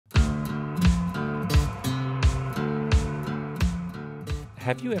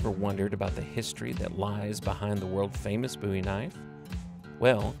Have you ever wondered about the history that lies behind the world-famous Bowie knife?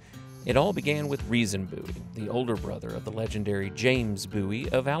 Well, it all began with Reason Bowie, the older brother of the legendary James Bowie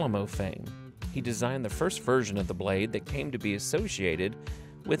of Alamo fame. He designed the first version of the blade that came to be associated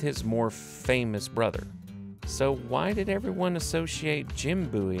with his more famous brother. So why did everyone associate Jim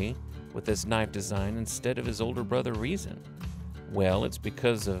Bowie with this knife design instead of his older brother Reason? Well, it's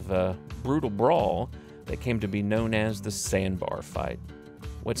because of a brutal brawl that came to be known as the sandbar fight.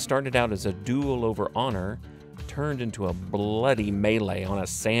 What started out as a duel over honor turned into a bloody melee on a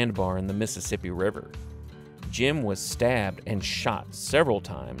sandbar in the Mississippi River. Jim was stabbed and shot several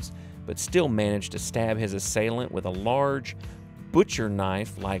times, but still managed to stab his assailant with a large butcher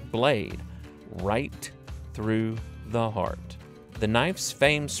knife-like blade right through the heart. The knife's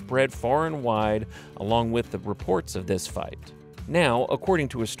fame spread far and wide along with the reports of this fight. Now, according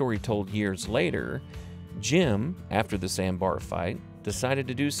to a story told years later, Jim, after the sandbar fight, decided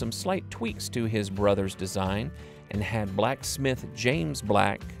to do some slight tweaks to his brother's design and had blacksmith James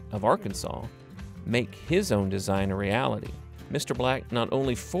Black of Arkansas make his own design a reality. Mr. Black not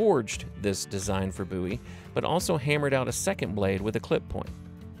only forged this design for Bowie, but also hammered out a second blade with a clip point.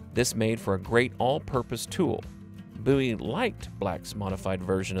 This made for a great all-purpose tool. Bowie liked Black's modified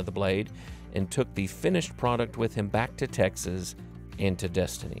version of the blade and took the finished product with him back to Texas and to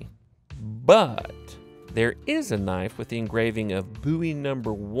Destiny. But there is a knife with the engraving of Bowie No.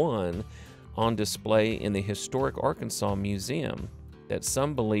 1 on display in the historic Arkansas Museum that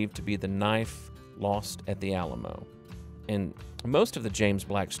some believe to be the knife lost at the Alamo. And most of the James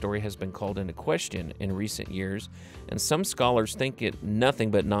Black story has been called into question in recent years, and some scholars think it nothing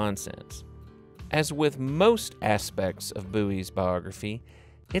but nonsense. As with most aspects of Bowie's biography,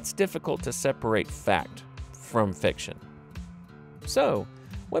 it's difficult to separate fact from fiction. So,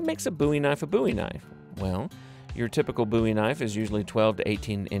 what makes a Bowie knife a Bowie knife? Well, your typical Bowie knife is usually 12 to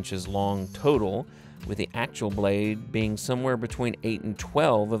 18 inches long total, with the actual blade being somewhere between 8 and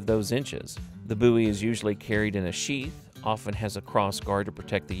 12 of those inches. The Bowie is usually carried in a sheath, often has a cross guard to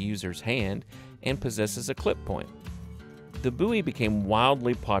protect the user's hand, and possesses a clip point. The Bowie became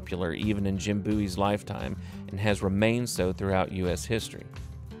wildly popular even in Jim Bowie's lifetime and has remained so throughout U.S. history.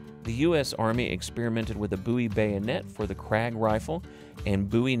 The U.S. Army experimented with a Bowie bayonet for the Krag rifle and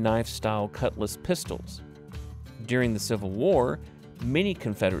Bowie knife-style cutlass pistols. During the Civil War, many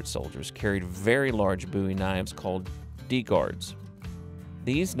Confederate soldiers carried very large Bowie knives called D-guards.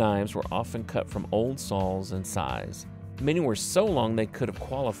 These knives were often cut from old saws and scythes. Many were so long they could have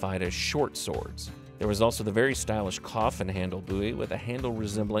qualified as short swords. There was also the very stylish coffin handle Bowie with a handle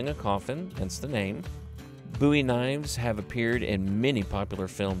resembling a coffin, hence the name. Bowie knives have appeared in many popular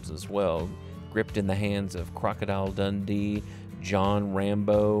films as well, gripped in the hands of Crocodile Dundee, John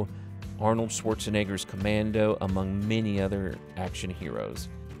Rambo, Arnold Schwarzenegger's Commando, among many other action heroes.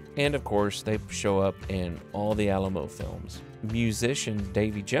 And of course, they show up in all the Alamo films. Musician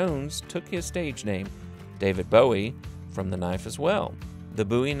Davy Jones took his stage name, David Bowie, from the knife as well. The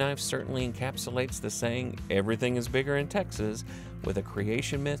Bowie knife certainly encapsulates the saying, "Everything is bigger in Texas," with a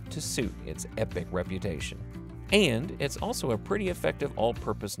creation myth to suit its epic reputation. And it's also a pretty effective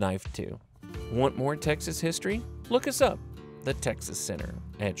all-purpose knife too. Want more Texas history? Look us up, the Texas Center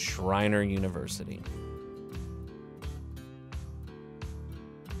at Schreiner University.